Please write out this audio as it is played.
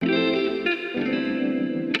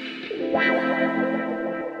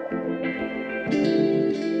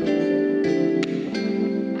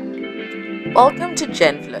Welcome to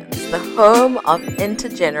Genfluence, the home of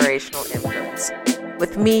intergenerational influence.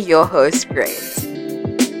 With me, your host, Grace.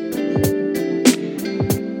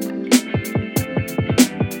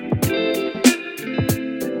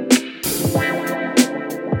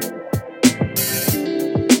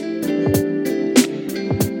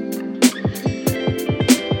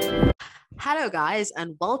 Hello, guys,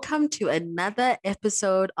 and welcome to another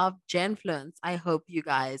episode of Genfluence. I hope you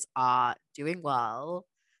guys are doing well,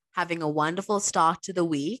 having a wonderful start to the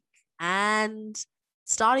week, and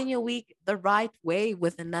starting your week the right way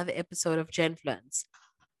with another episode of Genfluence.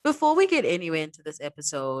 Before we get anywhere into this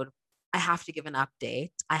episode, I have to give an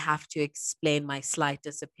update. I have to explain my slight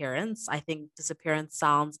disappearance. I think disappearance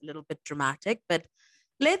sounds a little bit dramatic, but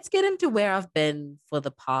let's get into where I've been for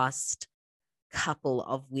the past couple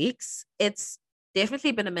of weeks. It's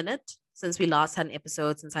definitely been a minute since we last had an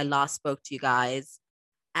episode, since I last spoke to you guys.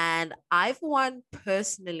 And I, for one,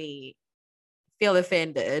 personally feel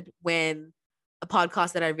offended when a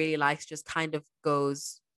podcast that I really like just kind of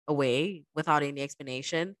goes away without any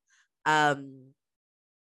explanation. Um,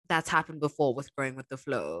 that's happened before with Growing with the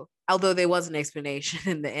Flow, although there was an explanation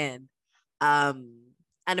in the end. Um,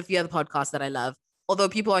 and a few other podcasts that I love, although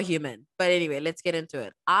people are human. But anyway, let's get into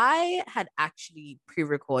it. I had actually pre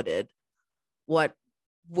recorded what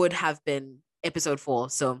would have been episode 4.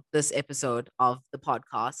 So, this episode of the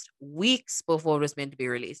podcast, weeks before it was meant to be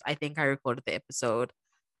released. I think I recorded the episode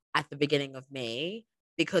at the beginning of May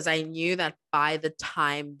because I knew that by the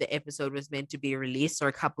time the episode was meant to be released, or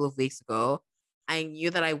a couple of weeks ago, I knew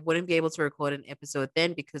that I wouldn't be able to record an episode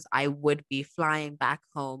then because I would be flying back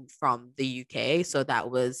home from the UK. So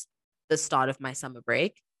that was the start of my summer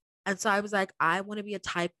break. And so I was like, I want to be a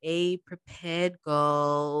type A prepared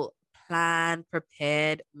girl, plan,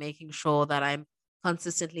 prepared, making sure that I'm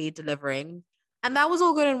consistently delivering. And that was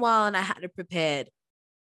all good and well. And I had it prepared.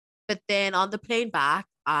 But then on the plane back,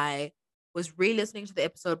 I was re-listening to the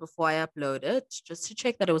episode before I uploaded just to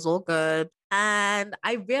check that it was all good. And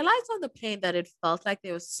I realized on the plane that it felt like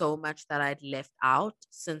there was so much that I'd left out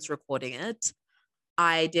since recording it.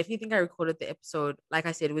 I definitely think I recorded the episode, like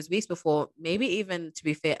I said, it was weeks before, maybe even to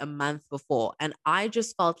be fair, a month before. And I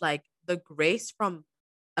just felt like the Grace from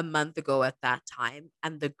a month ago at that time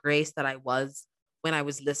and the Grace that I was when I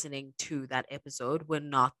was listening to that episode were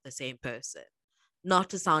not the same person. Not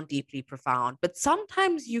to sound deeply profound, but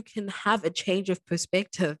sometimes you can have a change of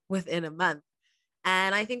perspective within a month.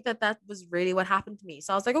 And I think that that was really what happened to me.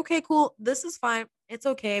 So I was like, okay, cool. This is fine. It's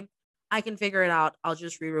okay. I can figure it out. I'll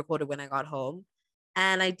just re record it when I got home.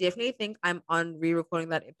 And I definitely think I'm on re recording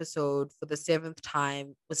that episode for the 7th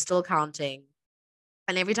time, was still counting.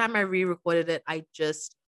 And every time I re recorded it, I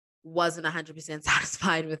just wasn't 100%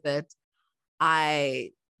 satisfied with it.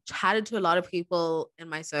 I chatted to a lot of people in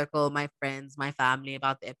my circle, my friends, my family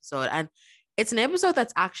about the episode. And it's an episode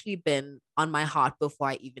that's actually been on my heart before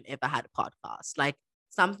I even ever had a podcast. Like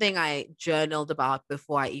something I journaled about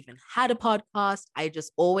before I even had a podcast. I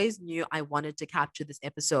just always knew I wanted to capture this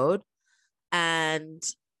episode. And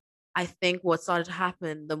I think what started to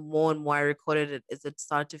happen the more and more I recorded it is it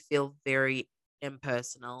started to feel very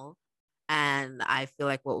impersonal. And I feel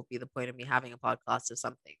like what would be the point of me having a podcast if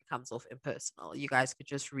something comes off impersonal? You guys could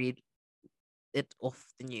just read it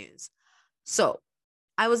off the news. So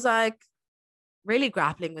I was like really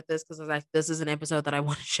grappling with this because I was like, this is an episode that I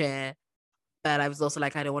want to share. But I was also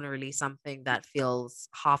like, I don't want to release something that feels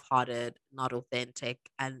half hearted, not authentic,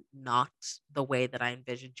 and not the way that I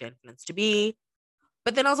envisioned Genfluence to be.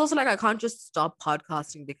 But then I was also like, I can't just stop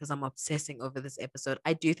podcasting because I'm obsessing over this episode.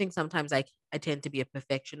 I do think sometimes I tend to be a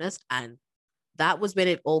perfectionist, and that was when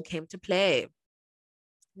it all came to play.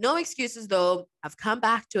 No excuses though. I've come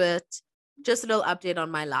back to it. Just a little update on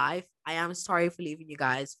my life. I am sorry for leaving you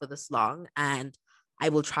guys for this long, and I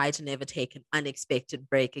will try to never take an unexpected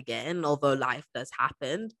break again, although life does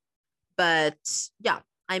happen. But yeah,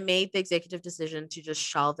 I made the executive decision to just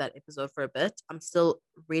shelve that episode for a bit. I'm still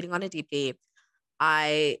reading on it deeply.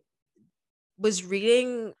 I was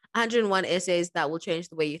reading 101 Essays That Will Change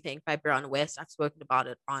the Way You Think by Brianna West. I've spoken about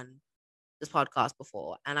it on this podcast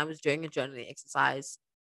before, and I was doing a journaling exercise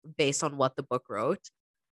based on what the book wrote.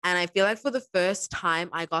 And I feel like for the first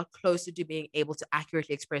time, I got closer to being able to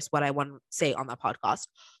accurately express what I want to say on that podcast.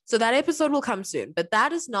 So that episode will come soon, but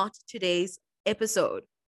that is not today's episode.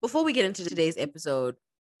 Before we get into today's episode,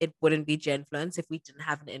 it wouldn't be Genfluence if we didn't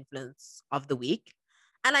have an influence of the week.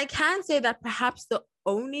 And I can say that perhaps the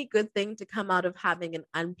only good thing to come out of having an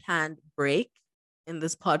unplanned break in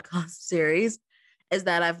this podcast series is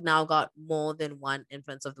that I've now got more than one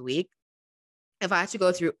influence of the week. If I had to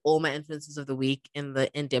go through all my influences of the week in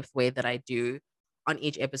the in-depth way that I do on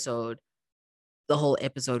each episode, the whole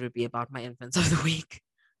episode would be about my infants of the week.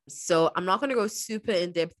 So I'm not going to go super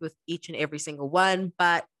in depth with each and every single one,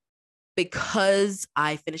 but because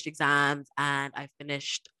I finished exams and I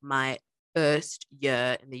finished my first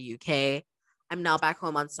year in the UK, I'm now back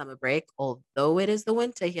home on summer break, although it is the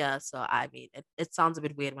winter here. So, I mean, it sounds a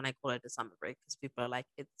bit weird when I call it a summer break because people are like,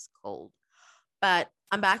 it's cold. But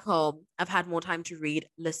I'm back home. I've had more time to read,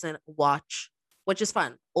 listen, watch, which is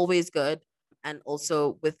fun, always good. And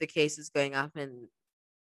also with the cases going up in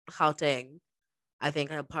Gauteng, I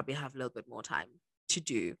think I'll probably have a little bit more time to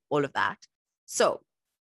do all of that. So,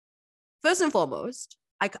 first and foremost,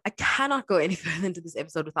 I cannot go any further into this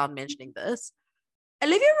episode without mentioning this.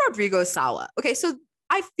 Olivia Rodrigo Sour. Okay, so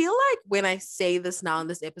I feel like when I say this now and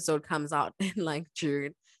this episode comes out in like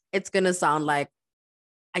June, it's going to sound like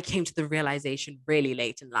I came to the realization really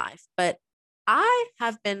late in life. But I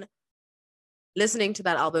have been listening to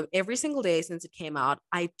that album every single day since it came out.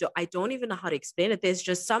 I don't even know how to explain it. There's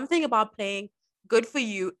just something about playing Good For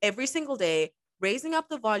You every single day, raising up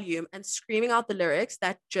the volume and screaming out the lyrics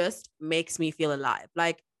that just makes me feel alive.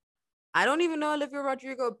 Like, I don't even know Olivia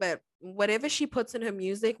Rodrigo, but whatever she puts in her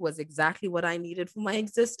music was exactly what I needed for my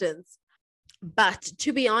existence. But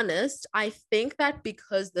to be honest, I think that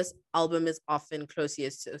because this album is often closely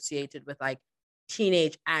associated with like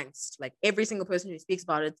teenage angst, like every single person who speaks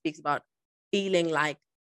about it speaks about feeling like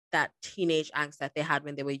that teenage angst that they had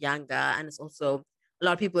when they were younger. And it's also a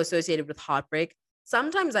lot of people associated with heartbreak.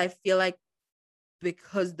 Sometimes I feel like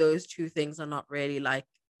because those two things are not really like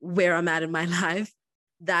where I'm at in my life,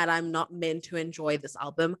 that I'm not meant to enjoy this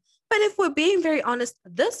album. But if we're being very honest,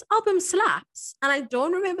 this album slaps. And I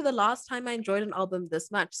don't remember the last time I enjoyed an album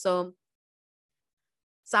this much. So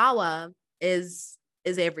Sawa is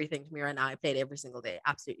everything to me right now. I play it every single day.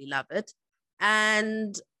 Absolutely love it.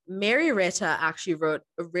 And Mary Retta actually wrote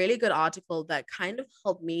a really good article that kind of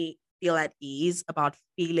helped me feel at ease about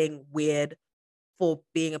feeling weird for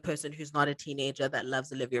being a person who's not a teenager that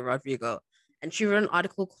loves Olivia Rodrigo. And she wrote an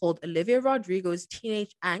article called Olivia Rodrigo's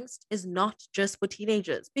Teenage Angst is Not Just for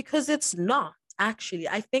Teenagers, because it's not actually.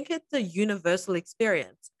 I think it's a universal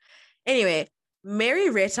experience. Anyway,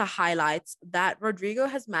 Mary Retta highlights that Rodrigo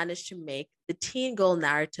has managed to make the teen girl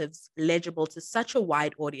narratives legible to such a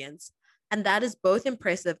wide audience, and that is both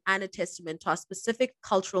impressive and a testament to our specific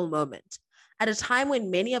cultural moment. At a time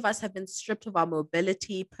when many of us have been stripped of our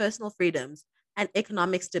mobility, personal freedoms, and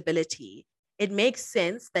economic stability, it makes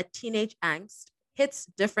sense that teenage angst hits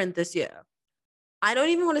different this year. I don't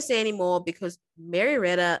even want to say anymore because Mary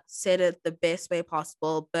Retta said it the best way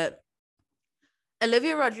possible, but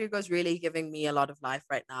Olivia Rodrigo is really giving me a lot of life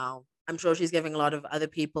right now. I'm sure she's giving a lot of other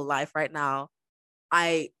people life right now.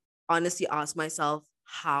 I honestly ask myself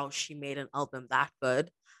how she made an album that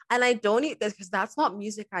good. And I don't need this because that's not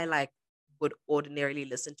music I like would ordinarily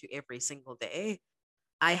listen to every single day.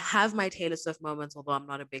 I have my Taylor Swift moments, although I'm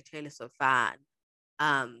not a big Taylor Swift fan.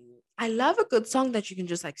 I love a good song that you can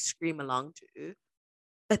just like scream along to.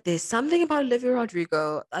 But there's something about Olivia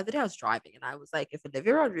Rodrigo. The other day I was driving and I was like, if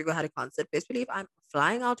Olivia Rodrigo had a concert, best believe I'm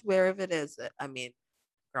flying out wherever it is. I mean,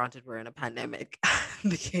 granted, we're in a pandemic.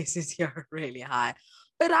 The cases here are really high.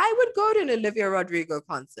 But I would go to an Olivia Rodrigo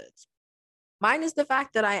concert. Mine is the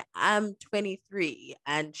fact that I am 23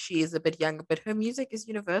 and she is a bit younger, but her music is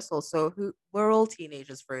universal. So we're all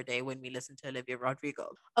teenagers for a day when we listen to Olivia Rodrigo.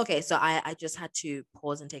 Okay, so I just had to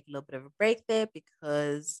pause and take a little bit of a break there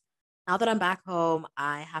because now that I'm back home,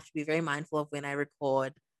 I have to be very mindful of when I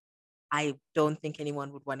record. I don't think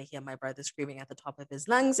anyone would want to hear my brother screaming at the top of his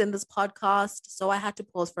lungs in this podcast. So I had to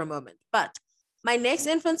pause for a moment. But my next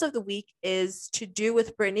influence of the week is to do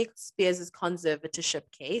with Britney Spears' conservatorship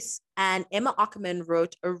case. And Emma Ackerman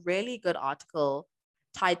wrote a really good article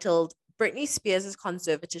titled Britney Spears'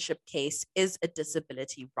 conservatorship case is a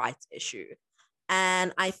disability rights issue.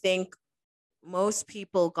 And I think most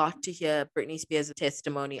people got to hear Britney Spears'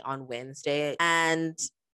 testimony on Wednesday. And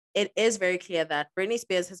it is very clear that Britney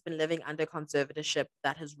Spears has been living under conservatorship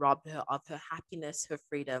that has robbed her of her happiness, her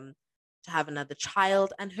freedom to have another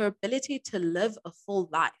child, and her ability to live a full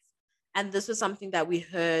life. And this was something that we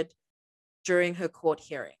heard during her court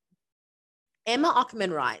hearing. Emma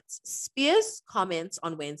Ackerman writes, Spears' comments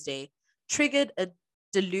on Wednesday triggered a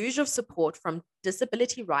deluge of support from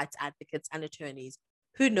disability rights advocates and attorneys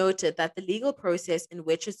who noted that the legal process in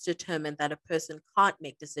which it's determined that a person can't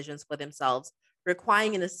make decisions for themselves,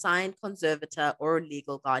 requiring an assigned conservator or a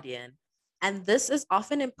legal guardian. And this is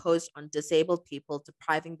often imposed on disabled people,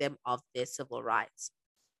 depriving them of their civil rights.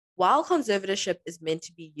 While conservatorship is meant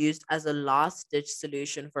to be used as a last-ditch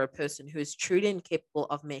solution for a person who is truly incapable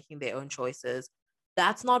of making their own choices,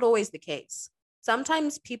 that's not always the case.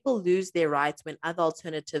 Sometimes people lose their rights when other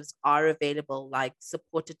alternatives are available, like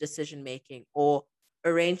supported decision making or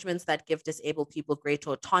arrangements that give disabled people greater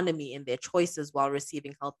autonomy in their choices while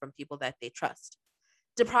receiving help from people that they trust.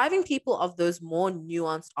 Depriving people of those more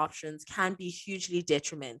nuanced options can be hugely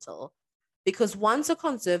detrimental because once a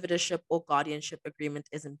conservatorship or guardianship agreement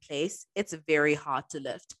is in place, it's very hard to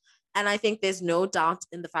lift. And I think there's no doubt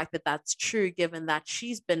in the fact that that's true, given that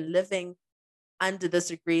she's been living under this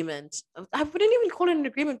agreement. I wouldn't even call it an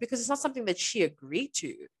agreement because it's not something that she agreed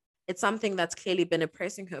to. It's something that's clearly been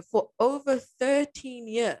oppressing her for over 13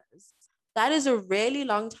 years. That is a really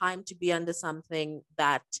long time to be under something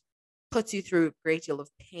that puts you through a great deal of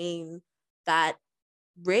pain, that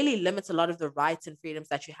really limits a lot of the rights and freedoms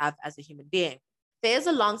that you have as a human being. There's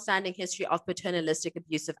a long-standing history of paternalistic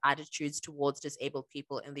abusive attitudes towards disabled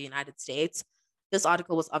people in the United States. This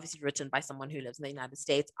article was obviously written by someone who lives in the United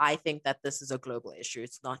States. I think that this is a global issue.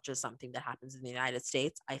 It's not just something that happens in the United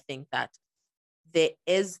States. I think that there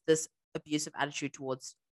is this abusive attitude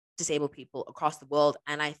towards disabled people across the world.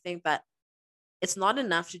 And I think that it's not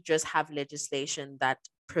enough to just have legislation that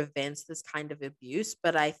prevents this kind of abuse,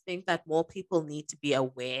 but I think that more people need to be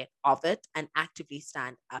aware of it and actively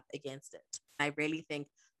stand up against it. I really think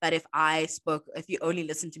that if you only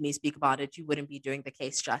listened to me speak about it, you wouldn't be doing the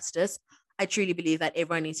case justice. I truly believe that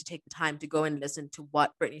everyone needs to take the time to go and listen to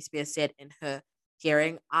what Britney Spears said in her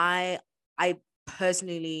hearing. I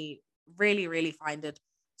personally really, really find it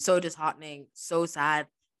so disheartening, so sad.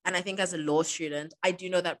 And I think as a law student, I do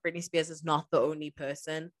know that Britney Spears is not the only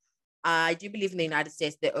person. I do believe in the United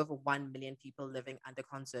States, there are over 1 million people living under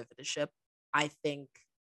conservatorship. I think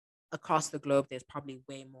across the globe, there's probably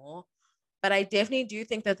way more. But I definitely do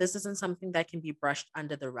think that this isn't something that can be brushed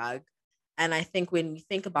under the rug. And I think when you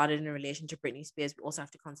think about it in relation to Britney Spears, we also have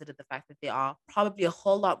to consider the fact that there are probably a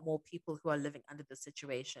whole lot more people who are living under this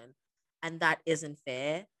situation. And that isn't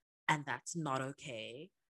fair. And that's not okay.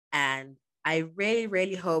 And I really,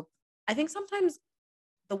 really hope, I think sometimes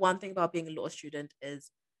the one thing about being a law student is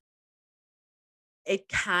it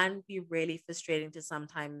can be really frustrating to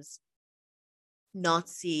sometimes not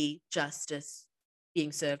see justice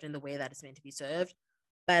being served in the way that it's meant to be served.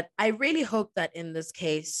 But I really hope that in this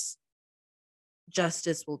case,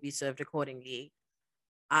 justice will be served accordingly.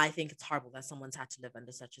 I think it's horrible that someone's had to live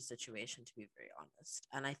under such a situation, to be very honest.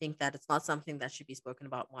 And I think that it's not something that should be spoken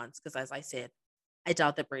about once, because as I said, I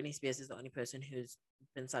doubt that Britney Spears is the only person who's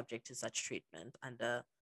been subject to such treatment under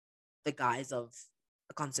the guise of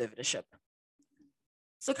a conservatorship.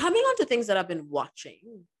 So coming on to things that I've been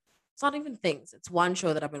watching, it's not even things. It's one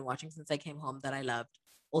show that I've been watching since I came home that I loved.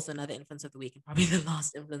 Also another influence of the week and probably the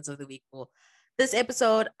last influence of the week for this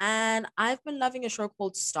episode. And I've been loving a show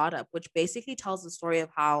called Startup, which basically tells the story of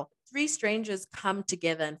how three strangers come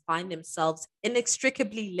together and find themselves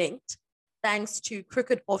inextricably linked thanks to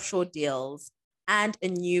crooked offshore deals and a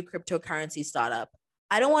new cryptocurrency startup.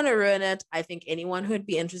 I don't want to ruin it. I think anyone who'd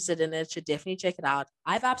be interested in it should definitely check it out.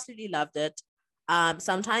 I've absolutely loved it.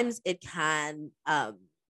 Sometimes it can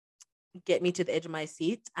get me to the edge of my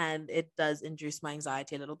seat and it does induce my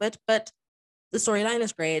anxiety a little bit, but the storyline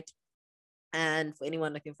is great. And for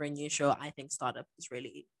anyone looking for a new show, I think Startup is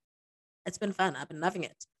really, it's been fun. I've been loving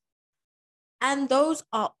it. And those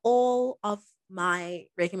are all of my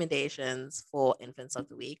recommendations for Infants of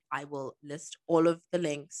the Week. I will list all of the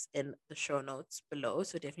links in the show notes below,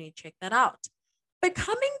 so definitely check that out. But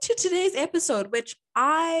coming to today's episode,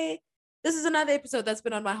 this is another episode that's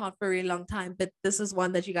been on my heart for a really long time, but this is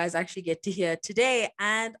one that you guys actually get to hear today.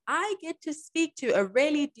 And I get to speak to a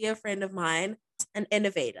really dear friend of mine, an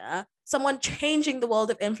innovator, someone changing the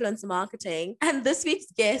world of influencer marketing. And this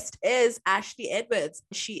week's guest is Ashley Edwards.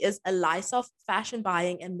 She is a Lysoft fashion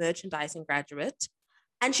buying and merchandising graduate,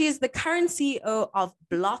 and she is the current CEO of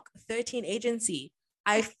Block 13 Agency.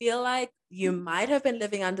 I feel like you might have been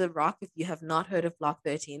living under the rock if you have not heard of Block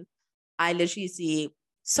 13. I literally see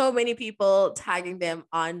so many people tagging them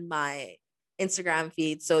on my Instagram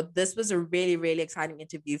feed. So this was a really, really exciting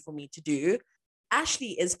interview for me to do.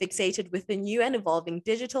 Ashley is fixated with the new and evolving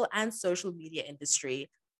digital and social media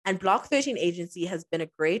industry, and Block 13 Agency has been a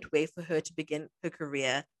great way for her to begin her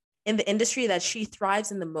career in the industry that she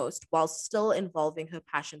thrives in the most while still involving her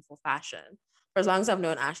passion for fashion. For as long as I've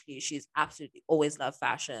known Ashley, she's absolutely always loved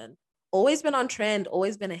fashion, always been on trend,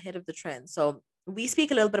 always been ahead of the trend. So we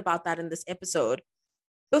speak a little bit about that in this episode.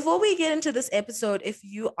 Before we get into this episode, if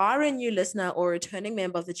you are a new listener or a returning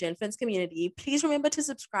member of the Gen Friends community, please remember to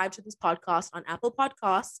subscribe to this podcast on Apple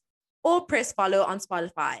Podcasts or press follow on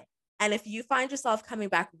Spotify. And if you find yourself coming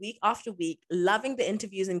back week after week, loving the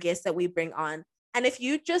interviews and guests that we bring on, and if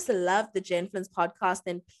you just love the Gen Friends podcast,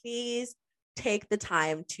 then please take the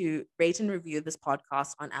time to rate and review this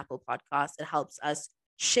podcast on Apple Podcasts. It helps us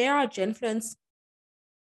share our Genfluence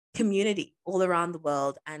community all around the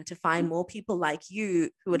world and to find more people like you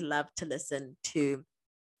who would love to listen to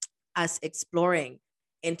us exploring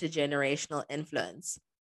intergenerational influence.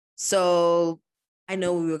 So I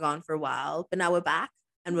know we were gone for a while, but now we're back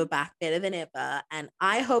and we're back better than ever. And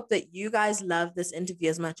I hope that you guys love this interview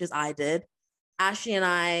as much as I did. Ashley and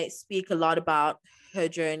I speak a lot about her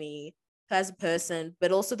journey as a person,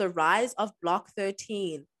 but also the rise of Block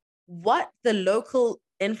 13, what the local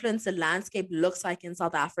influencer landscape looks like in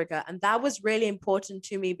South Africa. And that was really important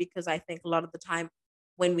to me because I think a lot of the time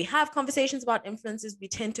when we have conversations about influencers, we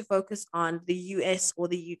tend to focus on the US or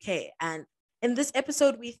the UK. And in this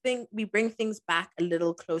episode, we think we bring things back a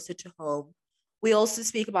little closer to home. We also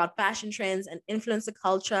speak about fashion trends and influencer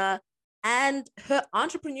culture and her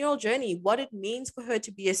entrepreneurial journey, what it means for her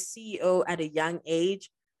to be a CEO at a young age,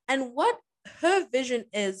 and what her vision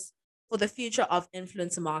is for the future of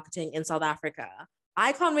influencer marketing in South Africa.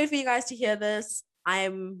 I can't wait for you guys to hear this.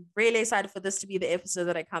 I'm really excited for this to be the episode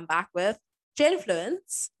that I come back with.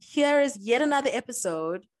 Genfluence, here is yet another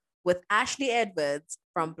episode with Ashley Edwards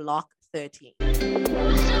from Block 13.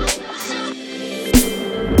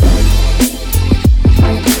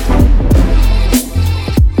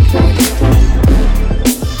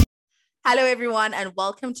 Hello, everyone, and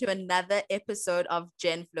welcome to another episode of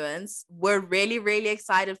Genfluence. We're really, really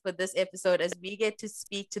excited for this episode as we get to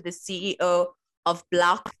speak to the CEO of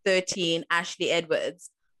Block 13, Ashley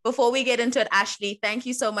Edwards. Before we get into it, Ashley, thank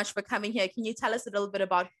you so much for coming here. Can you tell us a little bit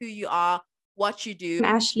about who you are, what you do? I'm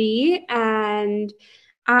Ashley, and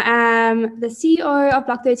I am the CEO of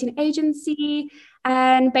Block 13 Agency.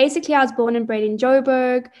 And basically, I was born and bred in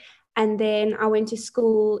Joburg. And then I went to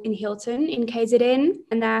school in Hilton in KZN,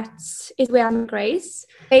 and that is where I met Grace.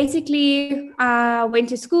 Basically, I went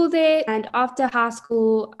to school there, and after high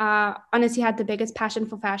school, I honestly had the biggest passion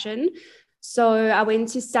for fashion. So I went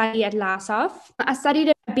to study at LASAF. I studied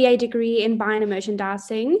a BA degree in buying and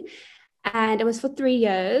merchandising, and it was for 3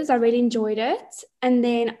 years. I really enjoyed it. And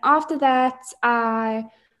then after that, I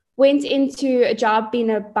went into a job being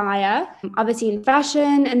a buyer, obviously in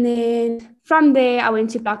fashion. And then from there, I went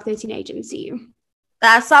to Block 13 Agency.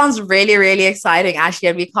 That sounds really, really exciting, Ashley,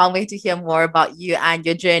 and we can't wait to hear more about you and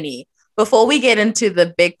your journey. Before we get into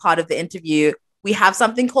the big part of the interview, we have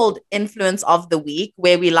something called Influence of the Week,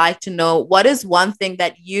 where we like to know what is one thing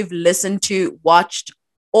that you've listened to, watched,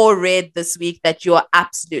 or read this week that you're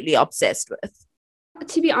absolutely obsessed with.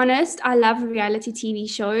 To be honest, I love reality TV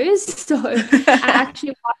shows. So I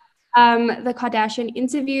actually watched the Kardashian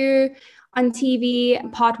interview on TV,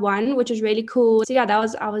 part 1, which was really cool. So yeah,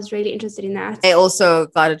 I was really interested in that. I also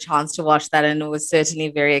got a chance to watch that, and it was certainly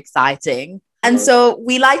very exciting. And so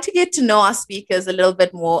we like to get to know our speakers a little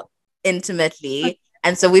bit more intimately.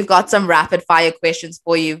 And so we've got some rapid fire questions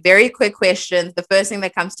for you. Very quick questions. The first thing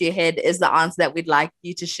that comes to your head is the answer that we'd like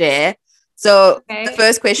you to share. So The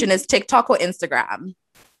first question is TikTok or Instagram?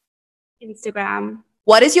 Instagram.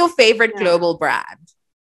 What is your favorite global brand?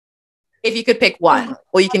 If you could pick one,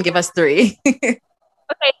 or you can give us 3. Okay,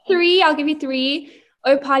 3. I'll give you 3.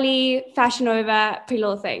 Opoly, Fashion Nova, Pretty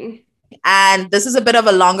Little Thing. And this is a bit of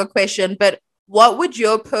a longer question, but what would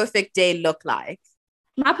your perfect day look like?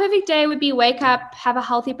 My perfect day would be wake up, have a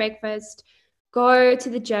healthy breakfast, go to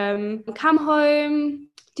the gym, come home,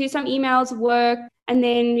 do some emails, work, and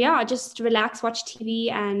then, just relax, watch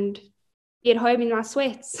TV, and be at home in my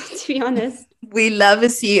sweats, to be honest. We love a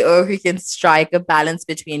CEO who can strike a balance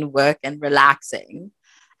between work and relaxing.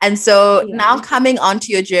 And so now coming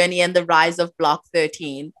onto your journey and the rise of Block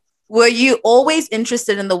 13, were you always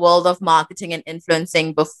interested in the world of marketing and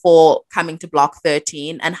influencing before coming to Block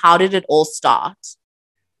 13? And how did it all start?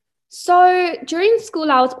 So during school,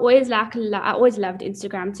 I always loved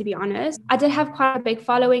Instagram, to be honest. I did have quite a big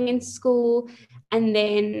following in school. And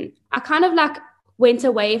then I kind of went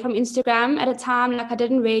away from Instagram at a time. I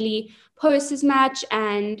didn't really post as much,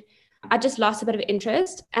 and I just lost a bit of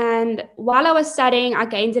interest. And while I was studying, I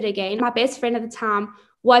gained it again. My best friend at the time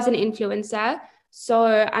was an influencer. So,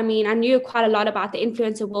 I knew quite a lot about the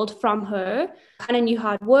influencer world from her. I kind of knew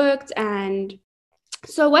how it worked. And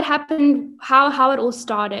so what happened, how it all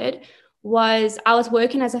started was I was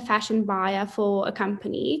working as a fashion buyer for a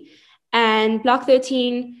company, and Block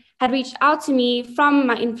 13 had reached out to me from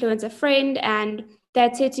my influencer friend, and they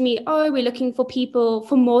had said to me, oh, we're looking for people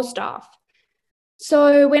for more staff.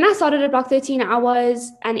 So when I started at Block 13, I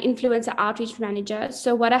was an influencer outreach manager.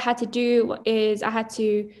 So what I had to do is I had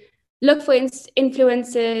to look for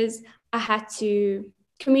influencers. I had to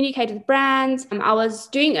communicate with brands. I was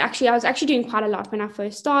actually doing quite a lot when I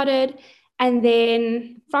first started. And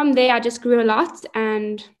then from there, I just grew a lot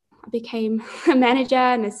and I became a manager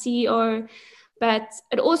and a CEO. But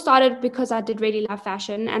it all started because I did really love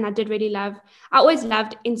fashion and I always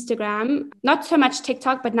loved Instagram, not so much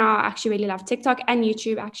TikTok, but now I actually really love TikTok and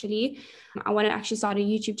YouTube actually. I want to actually start a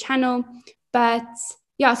YouTube channel. But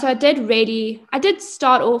yeah, so I did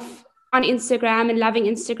start off on Instagram and loving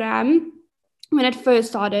Instagram when it first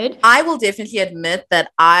started. I will definitely admit that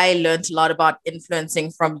I learned a lot about influencing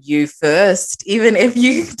from you first, even if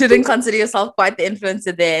you didn't consider yourself quite the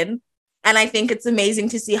influencer then. And I think it's amazing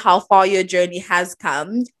to see how far your journey has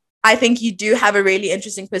come. I think you do have a really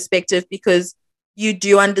interesting perspective because you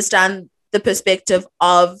do understand the perspective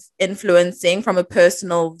of influencing from a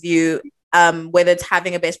personal view, whether it's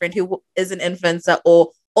having a best friend who is an influencer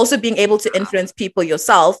or also being able to influence people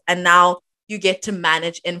yourself. And now you get to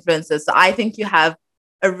manage influencers. So I think you have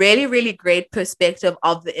a really, really great perspective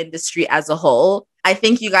of the industry as a whole. I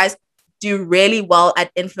think you guys do really well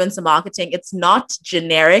at influencer marketing. It's not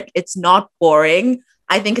generic, it's not boring.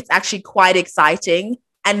 I think it's actually quite exciting.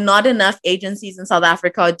 And not enough agencies in South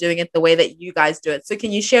Africa are doing it the way that you guys do it. So,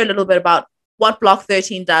 can you share a little bit about what Block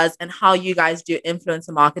 13 does and how you guys do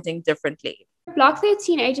influencer marketing differently? Block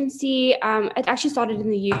 13 agency, it actually started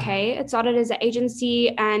in the UK. It started as an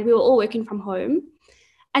agency and we were all working from home.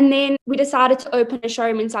 And then we decided to open a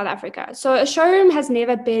showroom in South Africa. So a showroom it's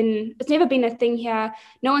never been a thing here.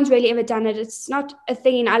 No one's really ever done it. It's not a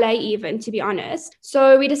thing in LA even, to be honest.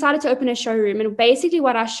 So we decided to open a showroom. And basically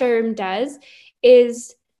what our showroom does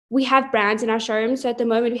is we have brands in our showroom. So at the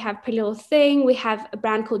moment we have Pretty Little Thing, we have a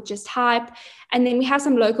brand called Just Hype, and then we have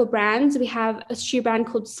some local brands. We have a shoe brand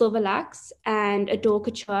called Silver Lux and Adore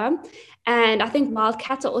Couture. And I think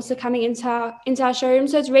Wildcats are also coming into our showroom.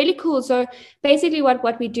 So it's really cool. So basically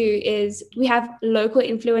what we do is we have local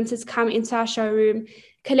influencers come into our showroom,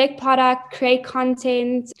 collect product, create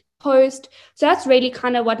content, post. So that's really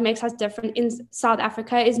kind of what makes us different in South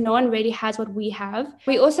Africa is no one really has what we have.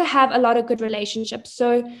 We also have a lot of good relationships.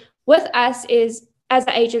 So with us is as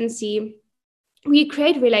an agency, we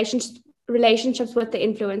create relationships with the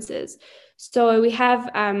influencers. So we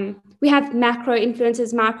have macro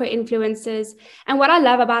influencers, micro influencers. And what I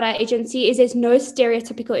love about our agency is there's no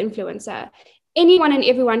stereotypical influencer. Anyone and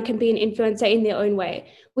everyone can be an influencer in their own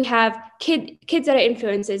way. We have kids that are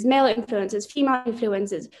influencers, male influencers, female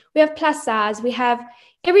influencers. We have plus size. We have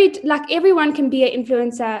everyone can be an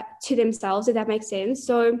influencer to themselves, if that makes sense.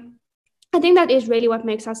 So I think that is really what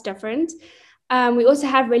makes us different. We also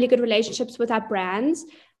have really good relationships with our brands.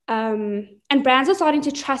 And brands are starting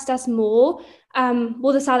to trust us more,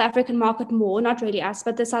 the South African market more, not really us,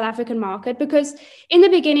 but the South African market, because in the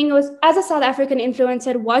beginning it was, as a South African influencer,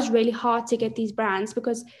 it was really hard to get these brands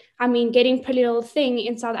because, I mean, getting Pretty Little Thing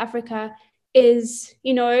in South Africa is,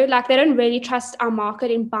 they don't really trust our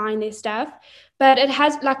market in buying their stuff, but it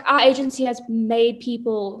has, our agency has made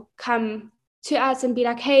people come to us and be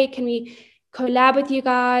like, hey, can we collab with you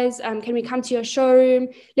guys? Can we come to your showroom?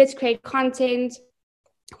 Let's create content.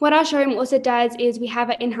 What our showroom also does is we have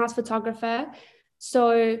an in-house photographer.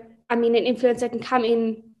 So, an influencer can come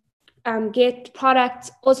in, get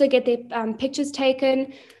product, also get their pictures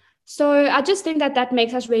taken. So I just think that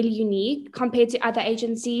makes us really unique compared to other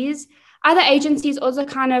agencies. Other agencies also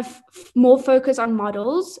kind of more focus on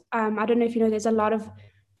models. I don't know if you know, there's a lot of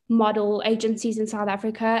model agencies in South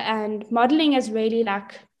Africa, and modeling has really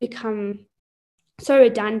become so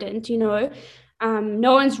redundant,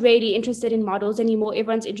 no one's really interested in models anymore.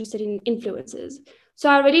 Everyone's interested in influencers. So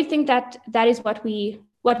I really think that is what we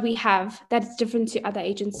have that's different to other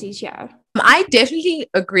agencies here. I definitely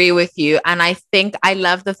agree with you. And I think I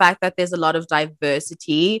love the fact that there's a lot of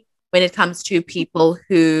diversity when it comes to people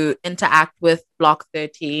who interact with Block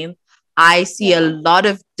 13. I see a lot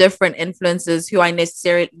of different influencers who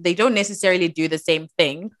they don't necessarily do the same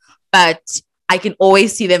thing, but I can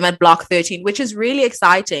always see them at Block 13, which is really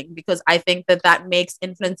exciting because I think that makes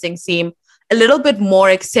influencing seem a little bit more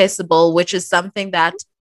accessible, which is something that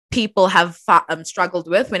people have struggled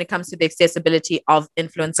with when it comes to the accessibility of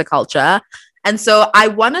influencer culture. And so I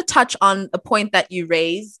want to touch on a point that you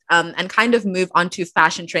raised and kind of move on to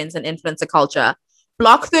fashion trends and influencer culture.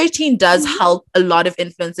 Block 13 does help a lot of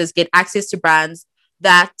influencers get access to brands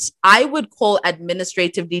that I would call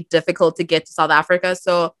administratively difficult to get to South Africa.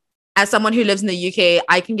 So as someone who lives in the UK,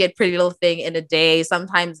 I can get Pretty Little Thing in a day,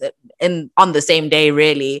 sometimes on the same day,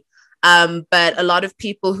 really. But a lot of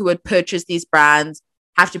people who would purchase these brands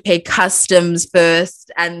have to pay customs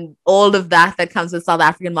first and all of that comes with South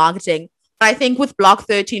African marketing. But I think with Block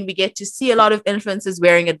 13, we get to see a lot of influencers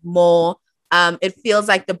wearing it more. It feels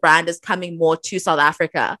like the brand is coming more to South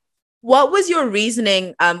Africa. What was your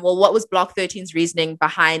reasoning? What was Block 13's reasoning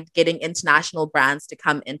behind getting international brands to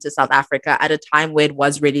come into South Africa at a time where it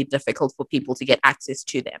was really difficult for people to get access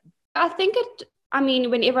to them? I think I mean,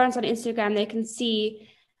 when everyone's on Instagram, they can see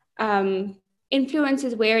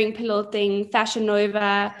influencers wearing Pillow Thing, Fashion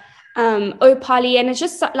Nova, Opali, and it's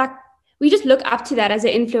just like we just look up to that as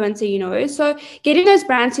an influencer, you know. So getting those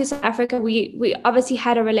brands to South Africa, we obviously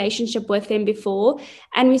had a relationship with them before,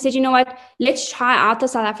 and we said, you know what, let's try out the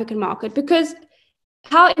South African market, because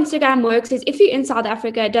how Instagram works is if you're in South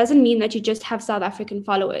Africa, it doesn't mean that you just have South African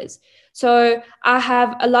followers. So I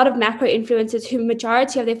have a lot of macro influencers who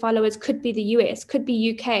majority of their followers could be the US, could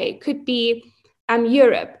be UK, could be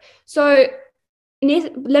Europe. So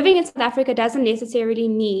living in South Africa doesn't necessarily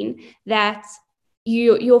mean that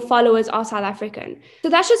your followers are South African. So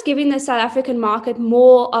that's just giving the South African market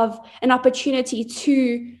more of an opportunity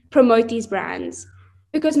to promote these brands,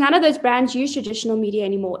 because none of those brands use traditional media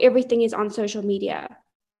anymore. Everything is on social media.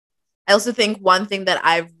 I also think one thing that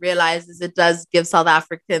I've realized is it does give South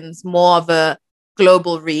Africans more of a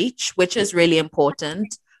global reach, which is really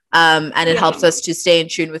important. And it helps us to stay in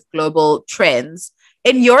tune with global trends.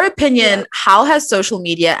 In your opinion, how has social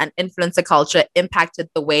media and influencer culture impacted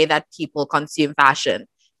the way that people consume fashion?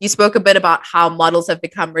 You spoke a bit about how models have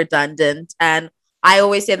become redundant. And I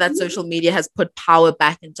always say that social media has put power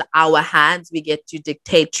back into our hands. We get to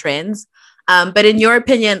dictate trends. But in your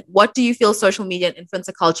opinion, what do you feel social media and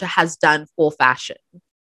influencer culture has done for fashion?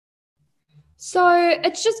 So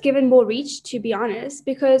it's just given more reach, to be honest,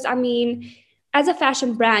 because I mean, as a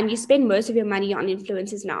fashion brand, you spend most of your money on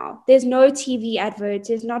influencers now. There's no TV adverts,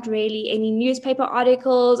 there's not really any newspaper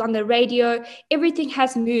articles on the radio. Everything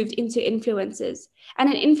has moved into influencers. And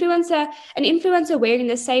an influencer wearing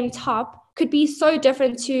the same top could be so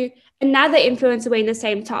different to another influencer wearing the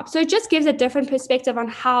same top. So it just gives a different perspective on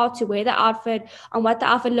how to wear the outfit, on what the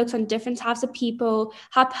outfit looks on different types of people,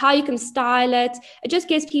 how you can style it. It just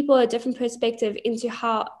gives people a different perspective onto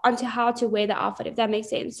how to wear the outfit, if that makes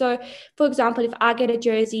sense. So for example, if I get a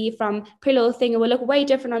jersey from Pretty Little Thing, it will look way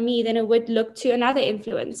different on me than it would look to another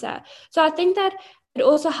influencer. So I think that it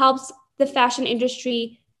also helps the fashion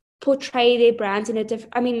industry portray their brands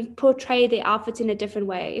portray their outfits in a different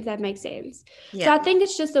way, if that makes sense. Yeah. So I think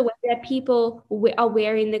it's just the way that people are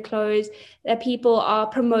wearing the clothes, that people are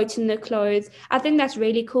promoting the clothes. I think that's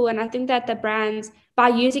really cool. And I think that the brands, by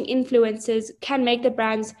using influencers, can make the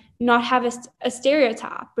brands not have a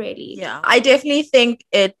stereotype, really. Yeah, I definitely think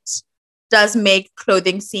it does make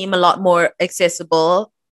clothing seem a lot more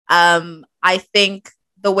accessible. I think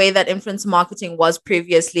the way that influencer marketing was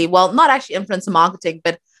previously, well, not actually influencer marketing,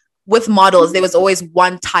 but with models, there was always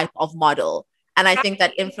one type of model. And I think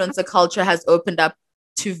that influencer culture has opened up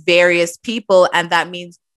to various people, and that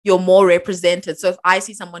means you're more represented. So if I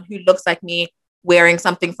see someone who looks like me wearing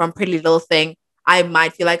something from Pretty Little Thing, I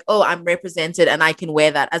might feel like, oh, I'm represented and I can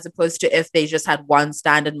wear that, as opposed to if they just had one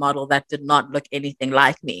standard model that did not look anything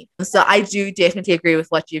like me. So I do definitely agree with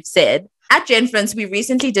what you've said. At Genfluence, we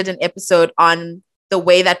recently did an episode on the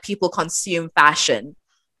way that people consume fashion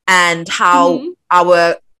and how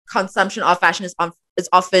our consumption of fashion is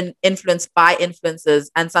often influenced by influencers,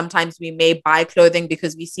 and sometimes we may buy clothing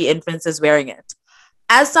because we see influencers wearing it.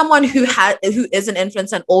 As someone who is an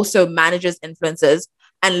influencer and also manages influencers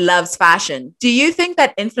and loves fashion, do you think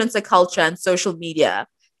that influencer culture and social media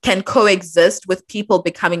can coexist with people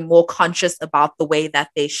becoming more conscious about the way that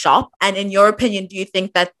they shop? And in your opinion, do you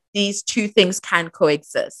think that these two things can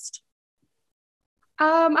coexist?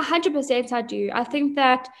 100% I do. I think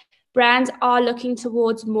that brands are looking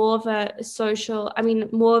towards more of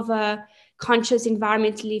more of a conscious,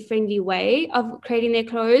 environmentally friendly way of creating their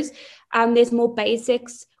clothes. There's more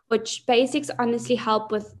basics, which basics honestly help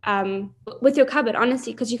with your cupboard,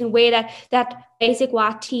 honestly, because you can wear that basic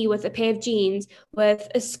white tee with a pair of jeans, with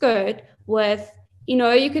a skirt, with, you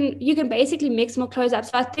know, you can basically mix more clothes up.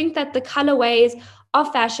 So I think that the colorways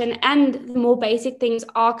of fashion and the more basic things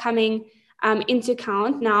are coming into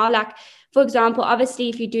account now. Like, for example, obviously,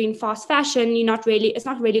 if you're doing fast fashion, it's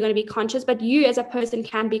not really going to be conscious, but you as a person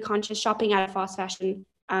can be conscious shopping at a fast fashion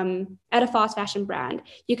brand.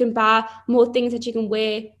 You can buy more things that you can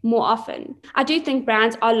wear more often. I do think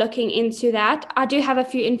brands are looking into that. I do have a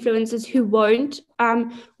few influencers who won't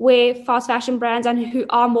wear fast fashion brands and who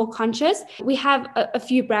are more conscious. We have a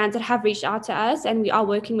few brands that have reached out to us, and we are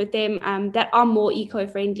working with them that are more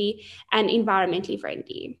eco-friendly and environmentally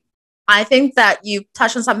friendly. I think that you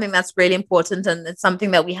touched on something that's really important, and it's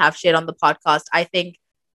something that we have shared on the podcast. I think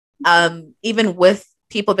even with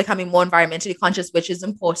people becoming more environmentally conscious, which is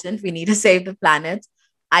important, we need to save the planet.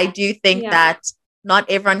 I do think that not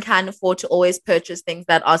everyone can afford to always purchase things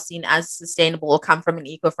that are seen as sustainable or come from an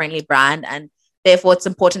eco-friendly brand. And therefore, it's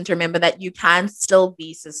important to remember that you can still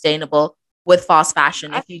be sustainable with fast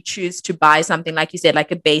fashion if you choose to buy something, like you said,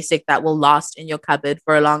 like a basic that will last in your cupboard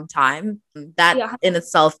for a long time. That Yeah, in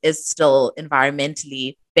itself is still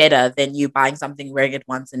environmentally better than you buying something, wearing it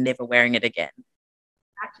once and never wearing it again.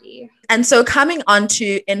 exactly. And so, coming on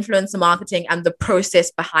to influencer marketing and the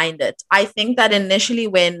process behind it, I think that initially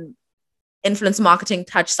when influencer marketing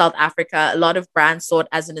touched South Africa, a lot of brands saw it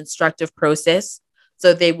as an instructive process.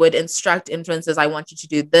 So they would instruct influencers, I want you to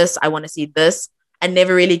do this, I want to see this, and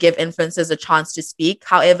never really give influencers a chance to speak.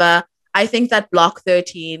 However, I think that Block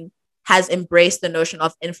 13 has embraced the notion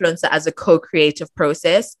of influencer as a co-creative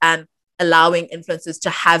process and allowing influencers to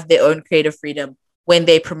have their own creative freedom when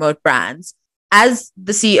they promote brands. As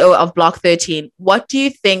the CEO of Block 13, what do you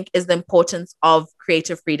think is the importance of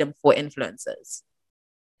creative freedom for influencers?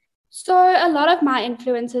 So a lot of my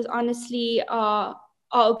influencers honestly are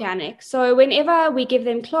organic. So whenever we give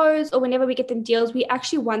them clothes or whenever we get them deals, we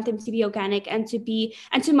actually want them to be organic and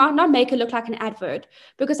to not make it look like an advert.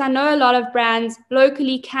 Because I know a lot of brands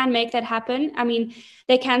locally can make that happen. I mean,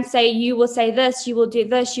 they can say, you will say this, you will do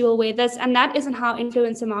this, you will wear this, and that isn't how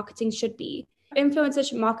influencer marketing should be.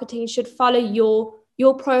 Influencer marketing should follow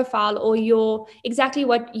your profile or your exactly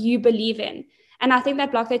what you believe in. And I think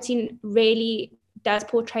that Block 13 really does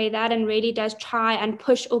portray that and really does try and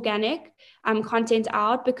push organic content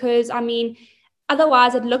out, because I mean,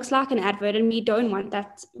 otherwise it looks like an advert, and we don't want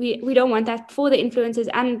that. We don't want that for the influencers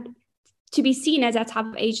and to be seen as that type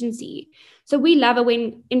of agency. So we love it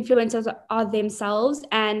when influencers are themselves.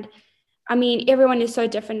 And I mean, everyone is so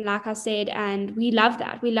different, like I said, and we love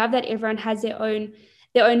that. We love that everyone has their own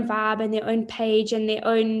vibe and their own page and their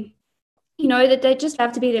own, that they just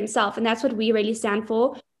have to be themselves. And that's what we really stand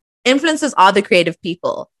for. Influencers are the creative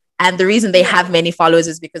people. And the reason they have Yeah. many followers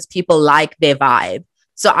is because people like their vibe.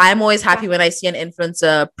 So I'm always happy when I see an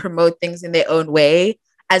influencer promote things in their own way,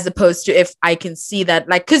 as opposed to if I can see that,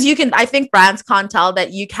 like, because I think brands can't tell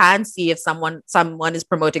that. You can see if someone is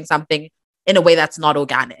promoting something in a way that's not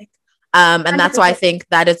organic. And that's why I 100%. think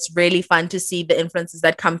that it's really fun to see the influencers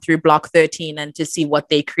that come through Block 13 and to see what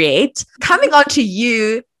they create. Coming on to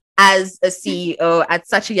you, as a CEO at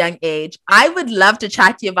such a young age, I would love to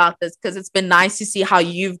chat to you about this because it's been nice to see how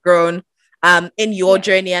you've grown in your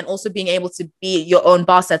journey and also being able to be your own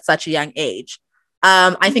boss at such a young age.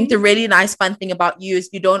 I think the really nice, fun thing about you is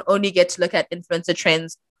you don't only get to look at influencer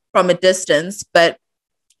trends from a distance, but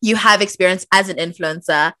you have experience as an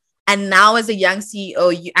influencer. And now, as a young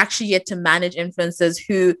CEO, you actually get to manage influencers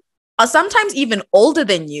who are sometimes even older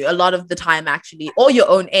than you, a lot of the time, actually, or your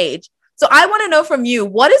own age. So I want to know from you,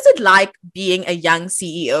 what is it like being a young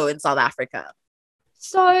CEO in South Africa?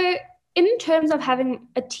 So, in terms of having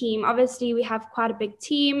a team, obviously we have quite a big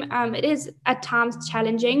team. It is at times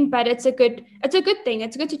challenging, but it's a good thing.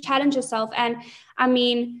 It's good to challenge yourself. And I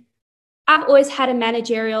mean, I've always had a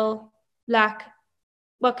managerial, like,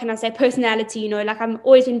 what can I say, personality. Like I'm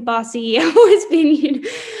always been bossy. I've always been,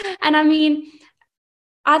 and I mean,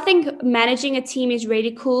 I think managing a team is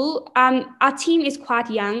really cool. Our team is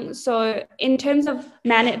quite young, so in terms of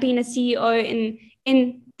being a CEO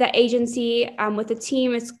in the agency with the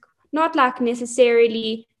team, it's not like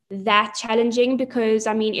necessarily that challenging, because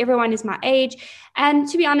I mean everyone is my age, and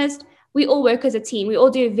to be honest, we all work as a team. We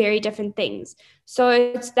all do very different things, so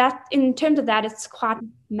it's that in terms of that, it's quite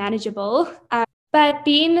manageable. But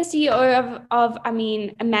being the CEO of I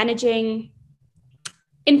mean managing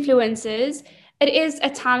influencers, it is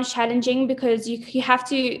at times challenging, because you have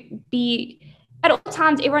to be at all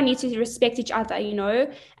times, everyone needs to respect each other.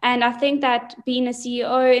 And I think that being a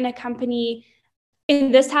CEO in a company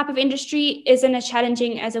in this type of industry isn't as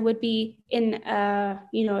challenging as it would be in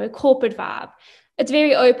a corporate vibe. It's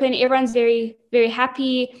very open, everyone's very, very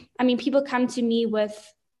happy. I mean, people come to me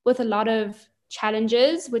with a lot of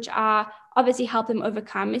challenges, which are obviously help them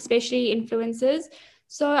overcome, especially influencers.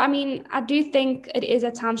 So, I mean, I do think it is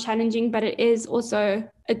at times challenging, but it is also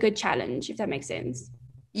a good challenge, if that makes sense.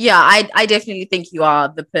 Yeah, I definitely think you are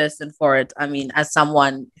the person for it. I mean, as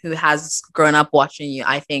someone who has grown up watching you,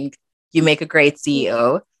 I think you make a great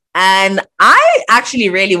CEO. And I actually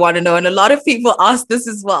really want to know, and a lot of people ask this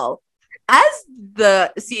as well. As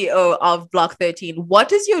the CEO of Block 13, what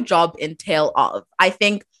does your job entail of? I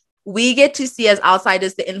think we get to see as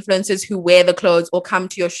outsiders the influencers who wear the clothes or come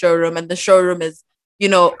to your showroom, and the showroom is,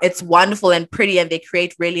 it's wonderful and pretty and they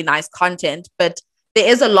create really nice content. But there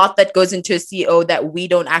is a lot that goes into a CEO that we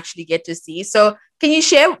don't actually get to see. So can you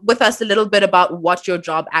share with us a little bit about what your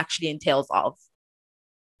job actually entails of?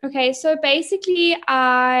 Okay, so basically,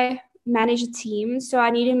 I manage a team. So I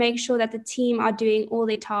need to make sure that the team are doing all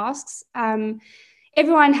their tasks.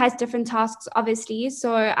 Everyone has different tasks, obviously.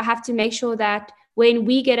 So I have to make sure that when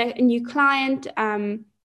we get a new client,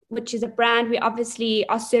 which is a brand, we obviously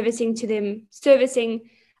are servicing, giving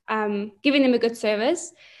them a good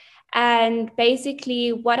service. And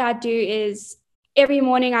basically what I do is every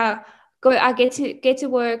morning I get to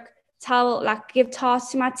work, give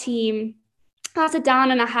tasks to my team. I sit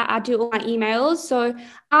down and I do all my emails. So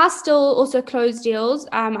I still also close deals.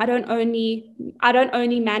 I don't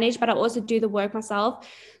only manage, but I also do the work myself.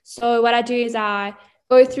 So what I do is I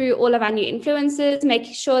go through all of our new influencers, make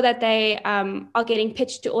sure that they are getting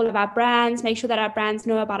pitched to all of our brands, make sure that our brands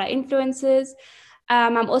know about our influencers.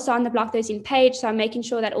 I'm also on the Block 13 page, so I'm making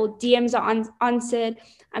sure that all DMs are answered.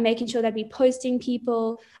 I'm making sure that we're posting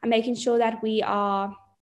people. I'm making sure that we are,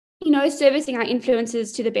 servicing our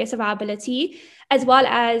influencers to the best of our ability, as well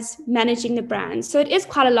as managing the brand. So it is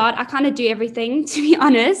quite a lot. I kind of do everything, to be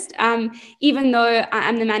honest. Even though I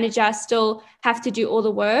am the manager, I still have to do all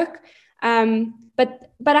the work.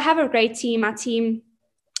 But I have a great team. Our team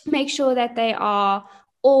makes sure that they are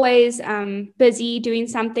always busy doing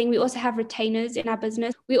something. We also have retainers in our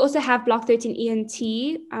business. We also have Block 13 ENT,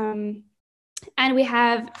 and we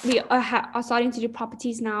are starting to do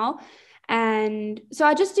properties now. And so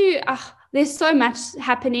I just do, there's so much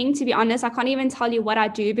happening, to be honest. I can't even tell you what I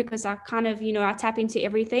do because I kind of, I tap into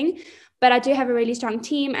everything. But I do have a really strong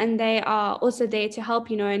team and they are also there to help,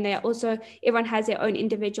 and they are also, everyone has their own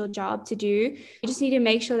individual job to do. We just need to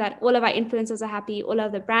make sure that all of our influencers are happy, all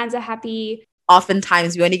of the brands are happy.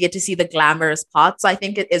 Oftentimes we only get to see the glamorous parts. So I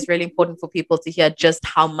think it is really important for people to hear just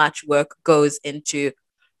how much work goes into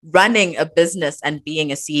running a business and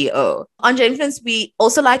being a CEO. On Influence, we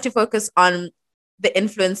also like to focus on the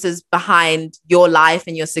influences behind your life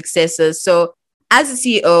and your successes. So as a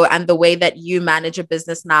CEO and the way that you manage a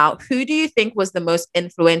business now, who do you think was the most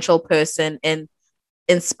influential person in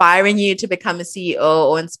inspiring you to become a CEO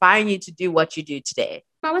or inspiring you to do what you do today?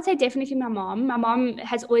 I would say definitely my mom. My mom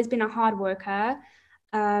has always been a hard worker.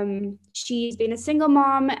 She's been a single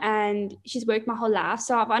mom and she's worked my whole life.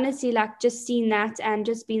 So I've honestly just seen that and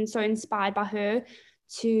just been so inspired by her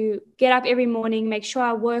to get up every morning, make sure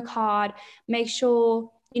I work hard, make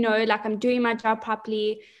sure, I'm doing my job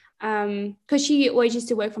properly. Because she always used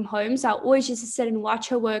to work from home. So I always used to sit and watch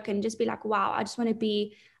her work and just be like, wow, I just want to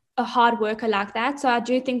be a hard worker like that. So I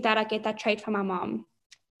do think that I get that trait from my mom.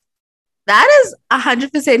 That is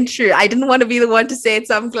 100% true. I didn't want to be the one to say it,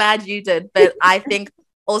 so I'm glad you did. But I think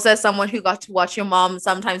also as someone who got to watch your mom,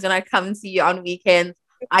 sometimes when I come and see you on weekends,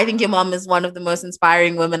 I think your mom is one of the most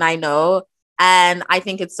inspiring women I know. And I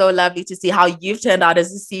think it's so lovely to see how you've turned out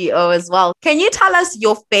as a CEO as well. Can you tell us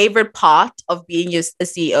your favorite part of being a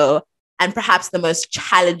CEO and perhaps the most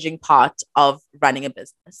challenging part of running a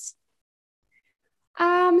business?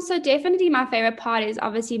 So definitely my favorite part is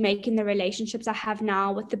obviously making the relationships I have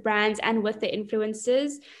now with the brands and with the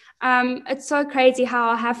influencers. It's so crazy how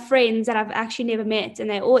I have friends that I've actually never met and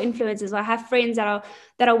they're all influencers. I have friends that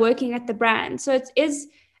are working at the brand. So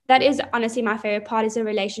that is honestly my favorite part, is the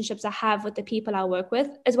relationships I have with the people I work with,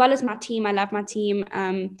 as well as my team. I love my team.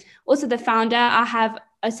 Also the founder, I have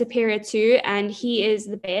a superior to, and he is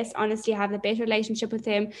the best. Honestly, I have the best relationship with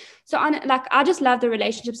him. So I just love the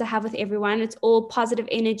relationships I have with everyone. It's all positive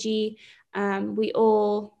energy. We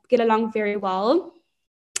all get along very well.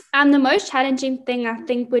 The most challenging thing I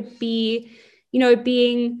think would be,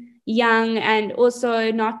 being young and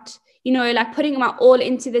also not, putting my all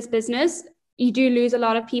into this business. You do lose a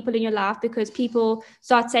lot of people in your life because people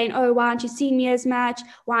start saying, oh, why aren't you seeing me as much?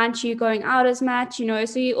 Why aren't you going out as much?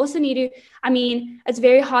 So you also need to, it's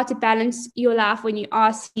very hard to balance your life when you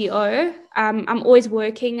are CEO. I'm always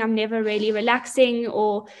working. I'm never really relaxing,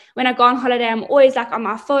 or when I go on holiday, I'm always on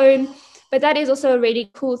my phone. But that is also a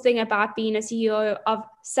really cool thing about being a CEO of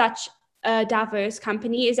such a diverse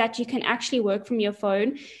company, is that you can actually work from your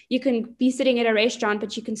phone. You can be sitting at a restaurant,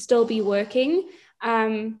 but you can still be working.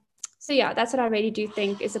 So yeah, that's what I really do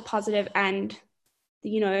think is a positive and,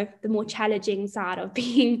 the more challenging side of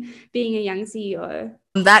being a young CEO.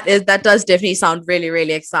 That does definitely sound really,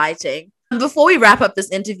 really exciting. Before we wrap up this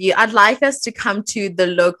interview, I'd like us to come to the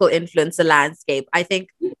local influencer landscape. I think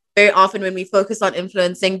very often when we focus on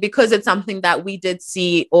influencing, because it's something that we did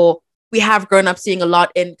see or we have grown up seeing a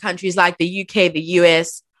lot in countries like the UK, the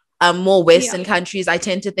US, more Western countries, I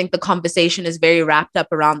tend to think the conversation is very wrapped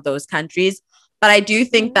up around those countries. But I do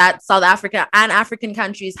think that South Africa and African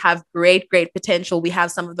countries have great, great potential. We have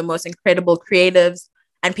some of the most incredible creatives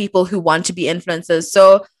and people who want to be influencers.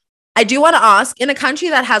 So I do want to ask, in a country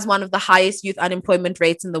that has one of the highest youth unemployment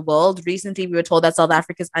rates in the world, recently we were told that South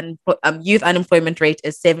Africa's youth unemployment rate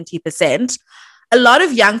is 70%. A lot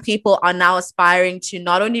of young people are now aspiring to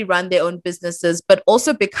not only run their own businesses, but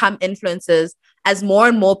also become influencers as more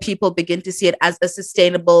and more people begin to see it as a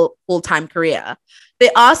sustainable full-time career.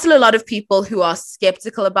 There are still a lot of people who are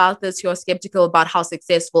skeptical about this, who are skeptical about how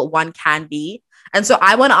successful one can be. And so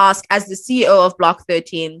I want to ask, as the CEO of Block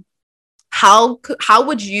 13, how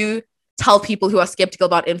would you tell people who are skeptical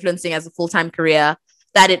about influencing as a full-time career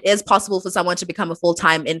that it is possible for someone to become a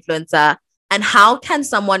full-time influencer? And how can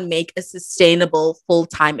someone make a sustainable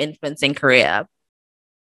full-time influencing career?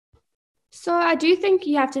 So I do think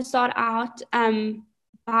you have to start out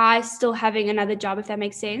by still having another job, if that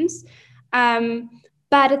makes sense.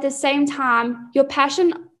 But at the same time, your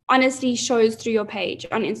passion honestly shows through your page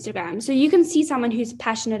on Instagram. So you can see someone who's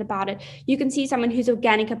passionate about it. You can see someone who's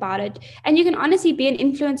organic about it. And you can honestly be an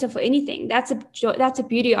influencer for anything. That's a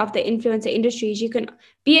beauty of the influencer industry, is you can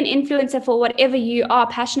be an influencer for whatever you are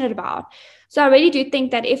passionate about. So I really do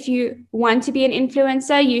think that if you want to be an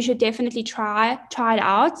influencer, you should definitely try it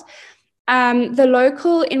out. The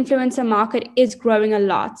local influencer market is growing a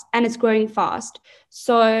lot and it's growing fast.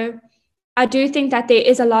 So I do think that there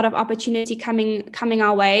is a lot of opportunity coming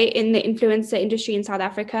our way in the influencer industry in South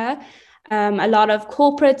Africa. A lot of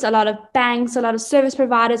corporates, a lot of banks, a lot of service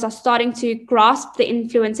providers are starting to grasp the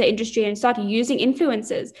influencer industry and start using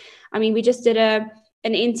influencers. I mean, we just did an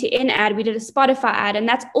NTN ad, we did a Spotify ad, and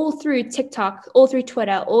that's all through TikTok, all through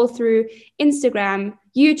Twitter, all through Instagram,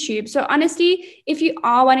 YouTube. So honestly, if you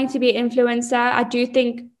are wanting to be an influencer, I do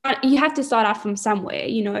think you have to start out from somewhere,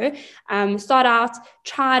 start out,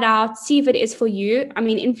 try it out, see if it is for you. I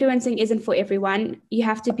mean, influencing isn't for everyone. You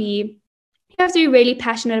have to be really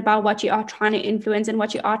passionate about what you are trying to influence and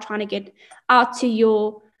what you are trying to get out to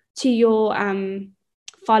your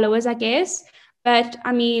followers, I guess. But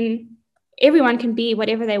I mean, everyone can be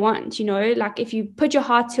whatever they want, like if you put your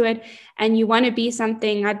heart to it and you want to be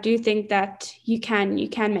something, I do think that you can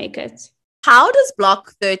make it. How does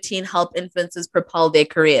Block 13 help influencers propel their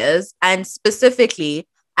careers? And specifically,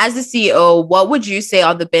 as a CEO, what would you say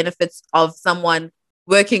are the benefits of someone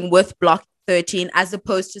working with Block 13 as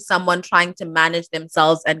opposed to someone trying to manage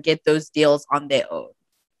themselves and get those deals on their own?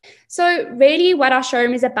 So really what our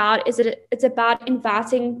showroom is about it's about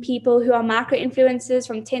inviting people who are macro influencers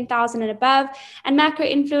from 10,000 and above, and macro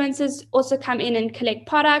influencers also come in and collect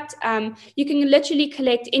product. You can literally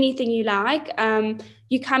collect anything you like.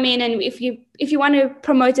 You come in, and if you want to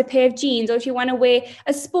promote a pair of jeans, or if you want to wear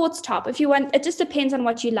a sports top, it just depends on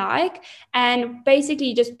what you like. And basically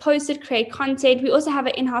you just post it, create content. We also have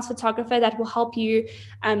an in-house photographer that will help you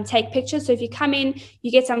take pictures. So if you come in,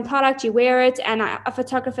 you get some product, you wear it, and a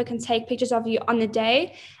photographer can take pictures of you on the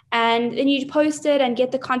day. And then you post it and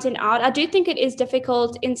get the content out. I do think it is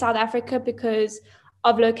difficult in South Africa because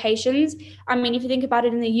of locations. I mean, if you think about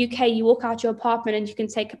it, in the UK, you walk out your apartment and you can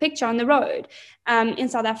take a picture on the road. In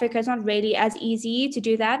South Africa, it's not really as easy to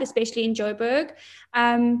do that, especially in Joburg.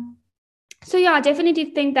 So yeah, I definitely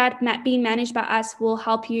think that being managed by us will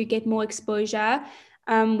help you get more exposure.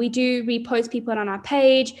 We do repost people on our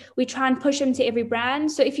page. We try and push them to every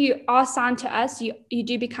brand. So if you are signed to us, you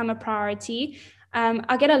do become a priority.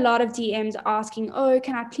 I get a lot of DMs asking,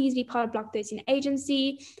 can I please be part of Block 13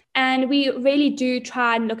 agency? And we really do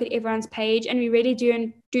try and look at everyone's page, and we really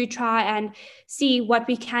do try and see what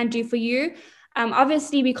we can do for you.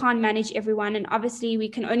 Obviously, we can't manage everyone, and obviously we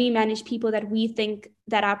can only manage people that we think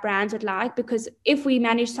that our brands would like, because if we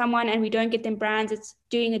manage someone and we don't get them brands, it's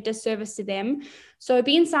doing a disservice to them. So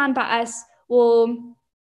being signed by us will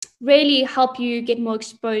really help you get more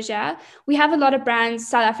exposure. We have a lot of brands,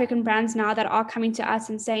 South African brands now, that are coming to us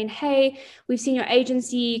and saying, hey, we've seen your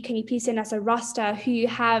agency, can you please send us a roster who you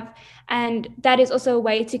have? And that is also a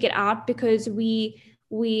way to get out, because we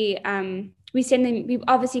send them, we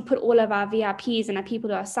obviously put all of our VIPs and our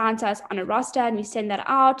people who are assigned to us on a roster, and we send that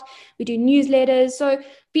out. We do newsletters. So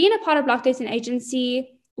being a part of Block 13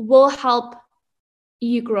 agency will help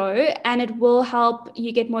you grow, and it will help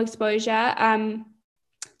you get more exposure.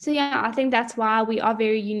 So yeah, I think that's why we are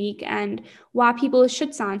very unique and why people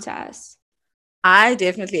should sign to us. I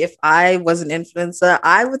definitely, if I was an influencer,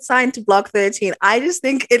 I would sign to Block 13. I just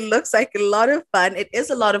think it looks like a lot of fun. It is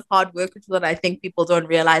a lot of hard work, which is what I think people don't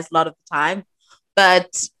realize a lot of the time.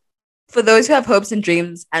 But for those who have hopes and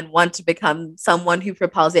dreams and want to become someone who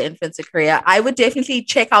propels their influencer career, I would definitely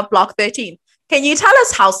check out Block 13. Can you tell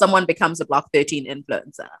us how someone becomes a Block 13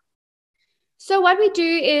 influencer? So what we do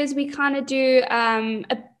is we kind of do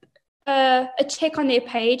a check on their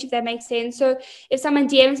page, if that makes sense. So if someone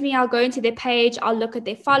DMs me, I'll go into their page, I'll look at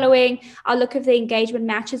their following, I'll look if the engagement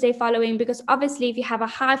matches their following, because obviously if you have a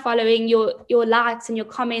high following, your likes and your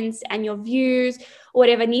comments and your views or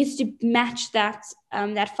whatever needs to match that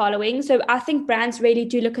that following. So I think brands really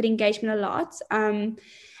do look at engagement a lot.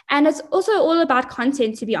 And it's also all about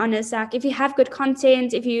content, to be honest. Like if you have good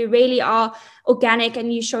content, if you really are organic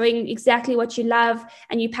and you're showing exactly what you love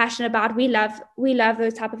and you're passionate about, we love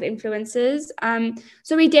those type of influencers.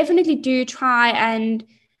 So we definitely do try and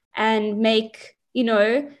make,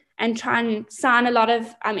 and try and sign a lot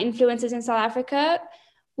of influencers in South Africa.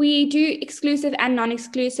 We do exclusive and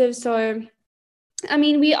non-exclusive. So I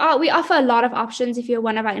mean, we offer a lot of options if you're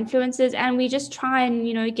one of our influencers, and we just try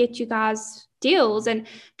and, get you guys deals and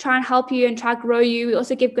try and help you and try to grow you. We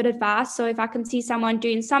also give good advice. So if I can see someone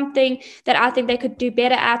doing something that I think they could do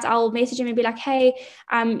better at, I'll message them and be like, hey,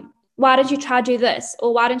 why don't you try do this?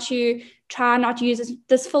 Or why don't you try not use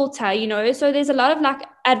this filter, So there's a lot of like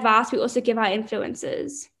advice we also give our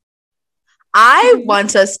influencers. I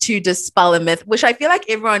want us to dispel a myth, which I feel like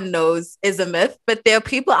everyone knows is a myth, but there are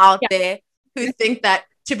people out there who think that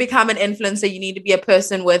to become an influencer, you need to be a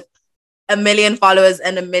person with 1 million followers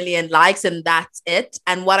and 1 million likes, and that's it.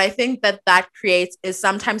 And what I think that creates is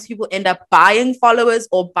sometimes people end up buying followers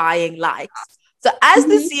or buying likes. So as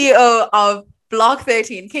the CEO of Block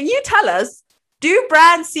 13, can you tell us, do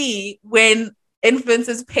brands see when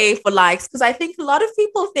influencers pay for likes? Because I think a lot of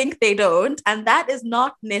people think they don't, and that is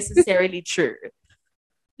not necessarily true.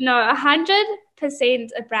 No, 100%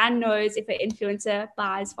 a brand knows if an influencer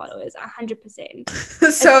buys followers. 100%.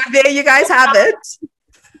 So there you guys have it.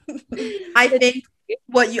 I think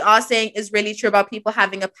what you are saying is really true about people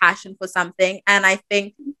having a passion for something. And I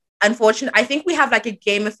think, unfortunately, I think we have like a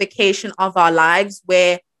gamification of our lives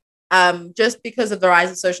where just because of the rise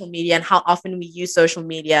of social media and how often we use social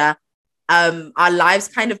media, our lives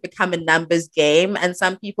kind of become a numbers game. And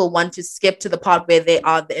some people want to skip to the part where they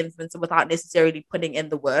are the influencer without necessarily putting in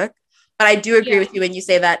the work. But I do agree with you when you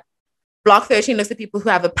say that Block 13 looks at people who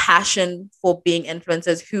have a passion for being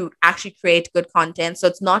influencers, who actually create good content. So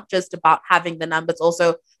it's not just about having the numbers.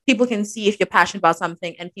 Also, people can see if you're passionate about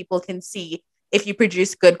something, and people can see if you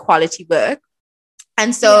produce good quality work.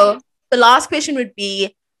 And so the last question would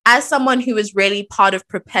be, as someone who is really part of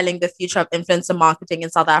propelling the future of influencer marketing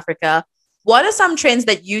in South Africa, what are some trends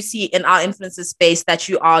that you see in our influencer space that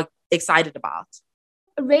you are excited about?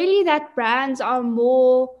 Really, that brands are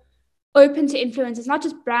more open to influencers, not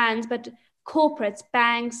just brands, but corporates,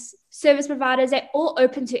 banks, service providers, they're all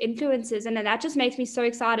open to influencers. And that just makes me so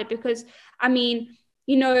excited because, I mean,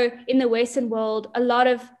 in the Western world, a lot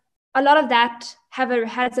of that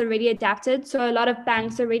has already adapted. So a lot of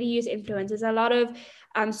banks already use influencers. A lot of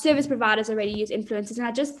service providers already use influencers. And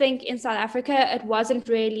I just think in South Africa, it wasn't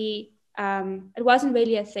really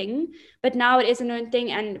a thing, but now it is a known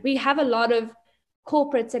thing. And we have a lot of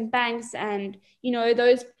corporates and banks and,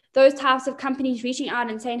 those types of companies reaching out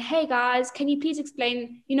and saying, hey guys, can you please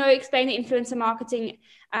explain the influencer marketing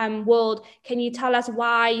world? Can you tell us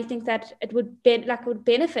why you think that it would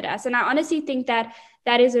benefit us? And I honestly think that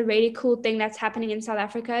is a really cool thing that's happening in South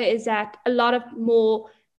Africa, is that a lot of more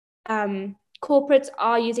corporates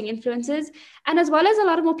are using influencers, and as well as a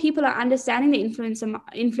lot of more people are understanding the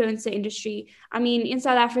influencer industry. I mean, in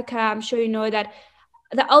South Africa, I'm sure you know that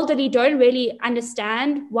the elderly don't really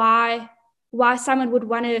understand why someone would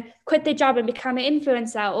want to quit their job and become an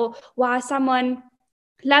influencer, or why someone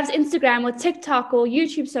loves Instagram or TikTok or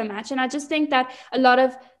YouTube so much. And I just think that a lot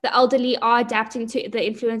of the elderly are adapting to the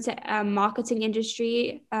influencer marketing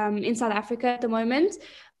industry in South Africa at the moment.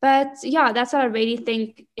 But yeah, that's what I really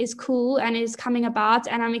think is cool and is coming about.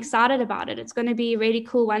 And I'm excited about it. It's going to be really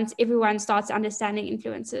cool once everyone starts understanding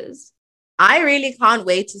influencers. I really can't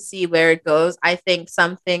wait to see where it goes. I think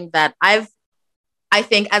something that as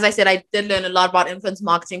I said, I did learn a lot about influence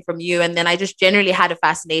marketing from you. And then I just generally had a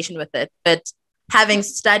fascination with it. But having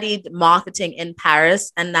studied marketing in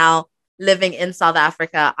Paris and now living in South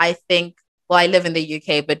Africa, I think, well, I live in the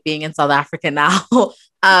UK, but being in South Africa now,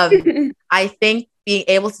 I think being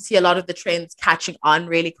able to see a lot of the trends catching on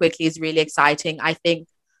really quickly is really exciting. I think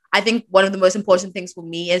one of the most important things for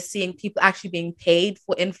me is seeing people actually being paid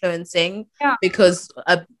for influencing, because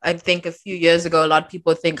I think a few years ago, a lot of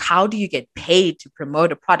people think, how do you get paid to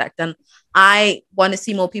promote a product? And I want to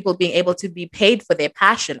see more people being able to be paid for their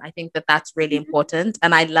passion. I think that that's really important.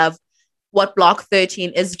 And I love what Block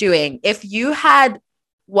 13 is doing. If you had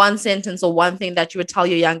one sentence or one thing that you would tell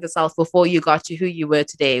your younger self before you got to who you were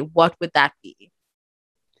today, what would that be?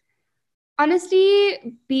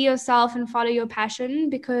 Honestly, be yourself and follow your passion,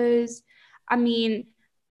 because I mean,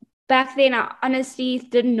 back then I honestly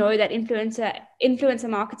didn't know that influencer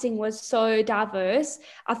marketing was so diverse.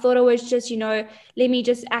 I thought it was just, let me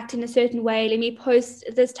just act in a certain way, let me post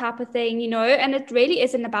this type of thing, and it really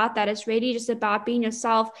isn't about that. It's really just about being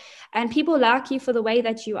yourself, and people like you for the way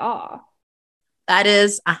that you are. That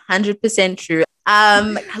is 100% true.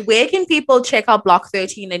 Where can people check out Block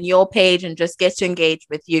 13 and your page and just get to engage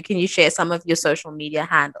with you? Can you share some of your social media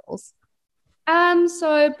handles?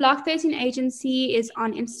 So Block 13 Agency is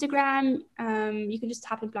on Instagram. You can just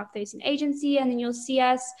type in Block 13 Agency and then you'll see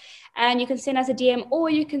us, and you can send us a DM or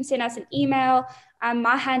you can send us an email.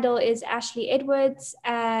 My handle is Ashley Edwards,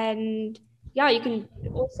 and yeah, you can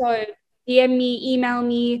also DM me, email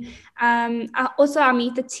me. Our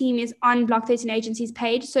Meet the Team is on Block 13 Agency's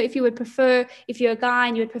page. So if you're a guy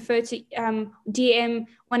and you would prefer to DM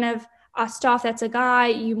one of our staff that's a guy,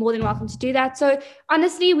 you're more than welcome to do that. So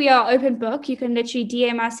honestly, we are open book. You can literally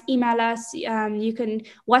DM us, email us, you can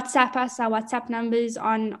WhatsApp us. Our WhatsApp numbers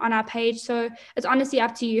on our page. So it's honestly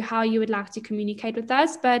up to you how you would like to communicate with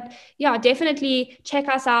us. But yeah, definitely check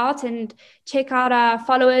us out and check out our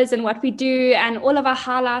followers and what we do and all of our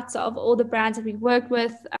highlights of all the brands that we've worked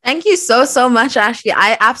with. Thank you so much, Ashley.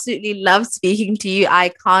 I absolutely love speaking to you. I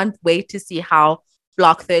can't wait to see how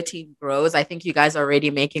Block 13 grows. I think you guys are already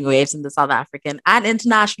making waves in the South African and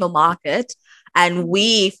international market. And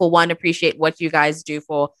we, for one, appreciate what you guys do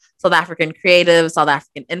for South African creatives, South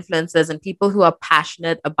African influencers, and people who are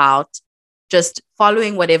passionate about just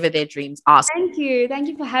following whatever their dreams are. Thank you. Thank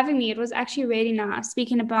you for having me. It was actually really nice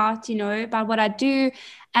speaking about, about what I do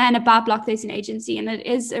and about Block 13 Agency. And it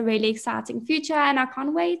is a really exciting future. And I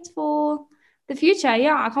can't wait for the future.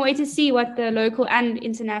 Yeah, I can't wait to see what the local and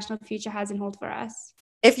international future has in hold for us.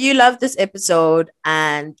 If you love this episode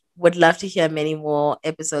and would love to hear many more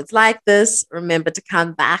episodes like this, remember to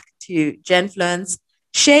come back to Genfluence,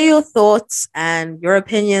 share your thoughts and your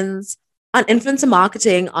opinions on influencer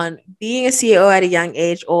marketing, on being a CEO at a young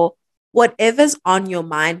age, or whatever's on your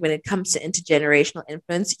mind when it comes to intergenerational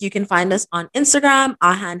influence. You can find us on Instagram.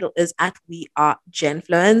 Our handle is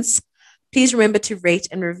 @WeAreGenfluence. Please remember to rate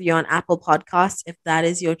and review on Apple Podcasts if that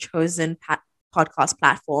is your chosen podcast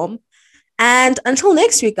platform. And until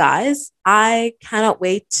next week, guys, I cannot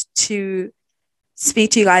wait to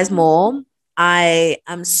speak to you guys more. I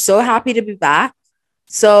am so happy to be back.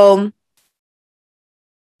 So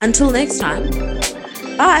until next time,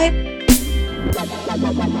 bye.